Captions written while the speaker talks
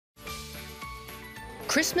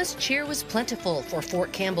Christmas cheer was plentiful for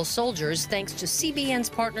Fort Campbell soldiers thanks to CBN's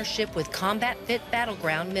partnership with Combat Fit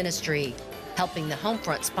Battleground Ministry. Helping the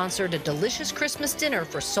Homefront sponsored a delicious Christmas dinner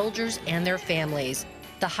for soldiers and their families.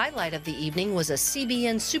 The highlight of the evening was a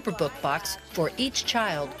CBN Superbook box for each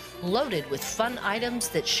child, loaded with fun items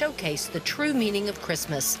that showcase the true meaning of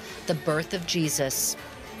Christmas, the birth of Jesus.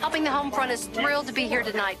 Helping the Homefront is thrilled to be here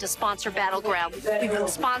tonight to sponsor Battleground. We've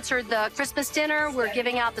sponsored the Christmas dinner. We're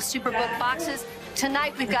giving out the Superbook boxes.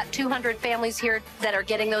 Tonight, we've got 200 families here that are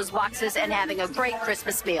getting those boxes and having a great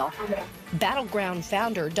Christmas meal. Battleground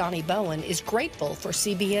founder Donnie Bowen is grateful for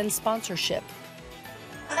CBN's sponsorship.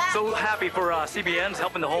 So happy for CBN's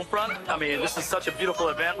helping the Homefront. I mean, this is such a beautiful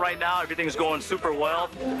event right now. Everything's going super well.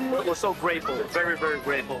 We're so grateful, very, very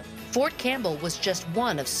grateful. Fort Campbell was just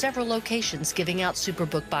one of several locations giving out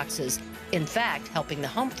Superbook boxes. In fact, Helping the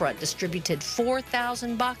Homefront distributed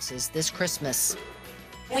 4,000 boxes this Christmas.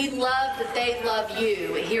 We love that they love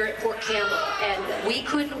you here at Fort Campbell, and we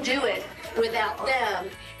couldn't do it without them,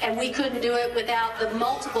 and we couldn't do it without the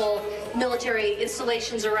multiple military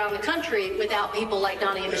installations around the country without people like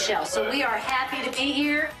Donnie and Michelle. So we are happy to be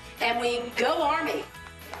here, and we go Army.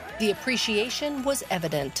 The appreciation was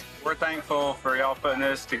evident. We're thankful for y'all putting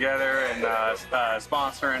this together and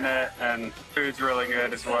sponsoring it, and food's really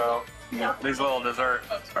good as well. These little desserts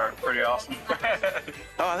are pretty awesome.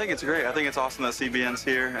 Oh, I think it's great. I think it's awesome that CBN's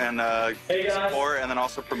here and support and then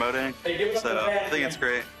also promoting. So I think it's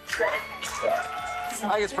great. I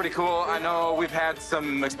think it's pretty cool. I know we've had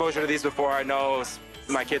some exposure to these before. I know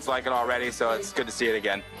my kids like it already, so it's good to see it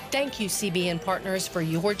again. Thank you, CBN partners, for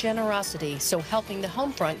your generosity so Helping the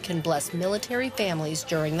Homefront can bless military families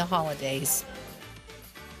during the holidays.